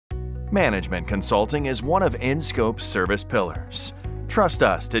Management consulting is one of InScope's service pillars. Trust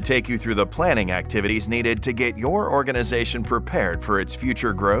us to take you through the planning activities needed to get your organization prepared for its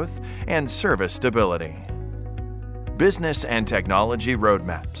future growth and service stability. Business and technology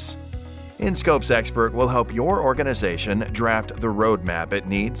roadmaps. InScope's expert will help your organization draft the roadmap it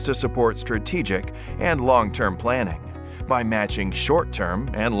needs to support strategic and long-term planning by matching short-term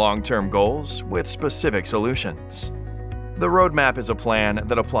and long-term goals with specific solutions. The roadmap is a plan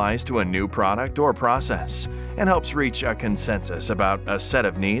that applies to a new product or process and helps reach a consensus about a set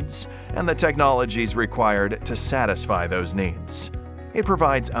of needs and the technologies required to satisfy those needs. It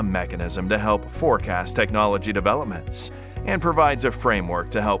provides a mechanism to help forecast technology developments and provides a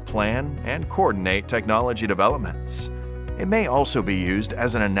framework to help plan and coordinate technology developments. It may also be used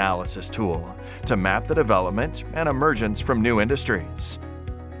as an analysis tool to map the development and emergence from new industries.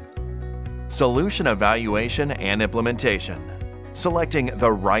 Solution evaluation and implementation. Selecting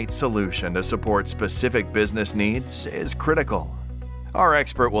the right solution to support specific business needs is critical. Our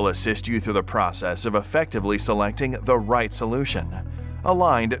expert will assist you through the process of effectively selecting the right solution,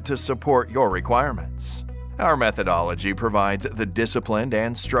 aligned to support your requirements. Our methodology provides the disciplined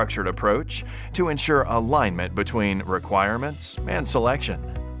and structured approach to ensure alignment between requirements and selection.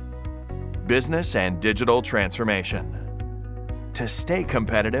 Business and digital transformation. To stay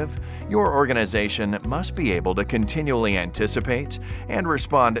competitive, your organization must be able to continually anticipate and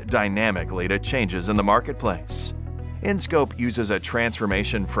respond dynamically to changes in the marketplace. InScope uses a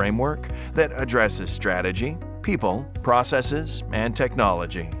transformation framework that addresses strategy, people, processes, and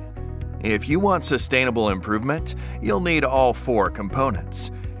technology. If you want sustainable improvement, you'll need all four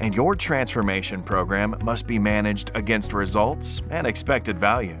components, and your transformation program must be managed against results and expected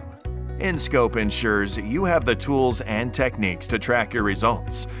value. InScope ensures you have the tools and techniques to track your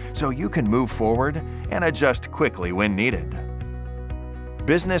results so you can move forward and adjust quickly when needed.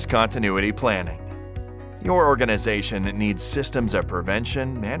 Business continuity planning. Your organization needs systems of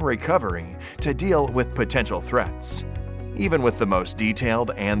prevention and recovery to deal with potential threats. Even with the most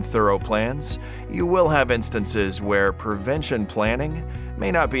detailed and thorough plans, you will have instances where prevention planning may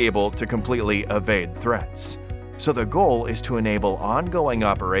not be able to completely evade threats. So the goal is to enable ongoing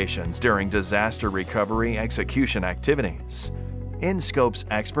operations during disaster recovery execution activities. InScope's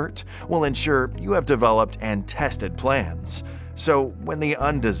expert will ensure you have developed and tested plans, so when the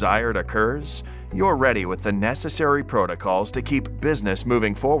undesired occurs, you're ready with the necessary protocols to keep business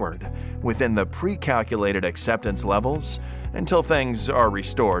moving forward within the pre-calculated acceptance levels until things are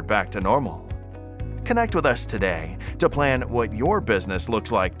restored back to normal. Connect with us today to plan what your business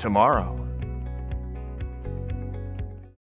looks like tomorrow.